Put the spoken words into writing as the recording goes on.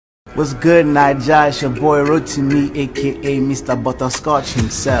What's good, Naija? It's your boy wrote to me, aka Mr. Butterschoch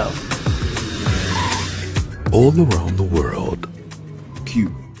himself. All around the world,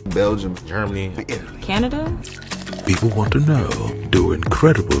 Cuba, Belgium, Germany, Italy, Canada. People want to know, do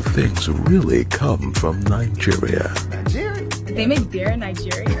incredible things really come from Nigeria? Nigeria. They make beer in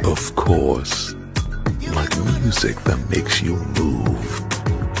Nigeria? Of course. Like music that makes you move.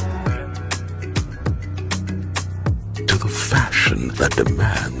 To the fashion that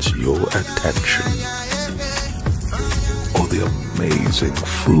demands your attention. Or the amazing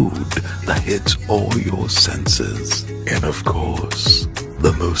food that hits all your senses. And of course,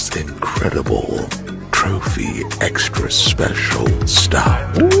 the most incredible trophy extra special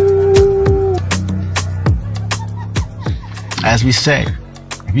stuff. As we say,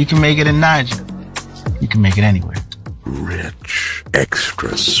 if you can make it in Niger, you can make it anywhere. Rich,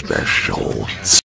 extra special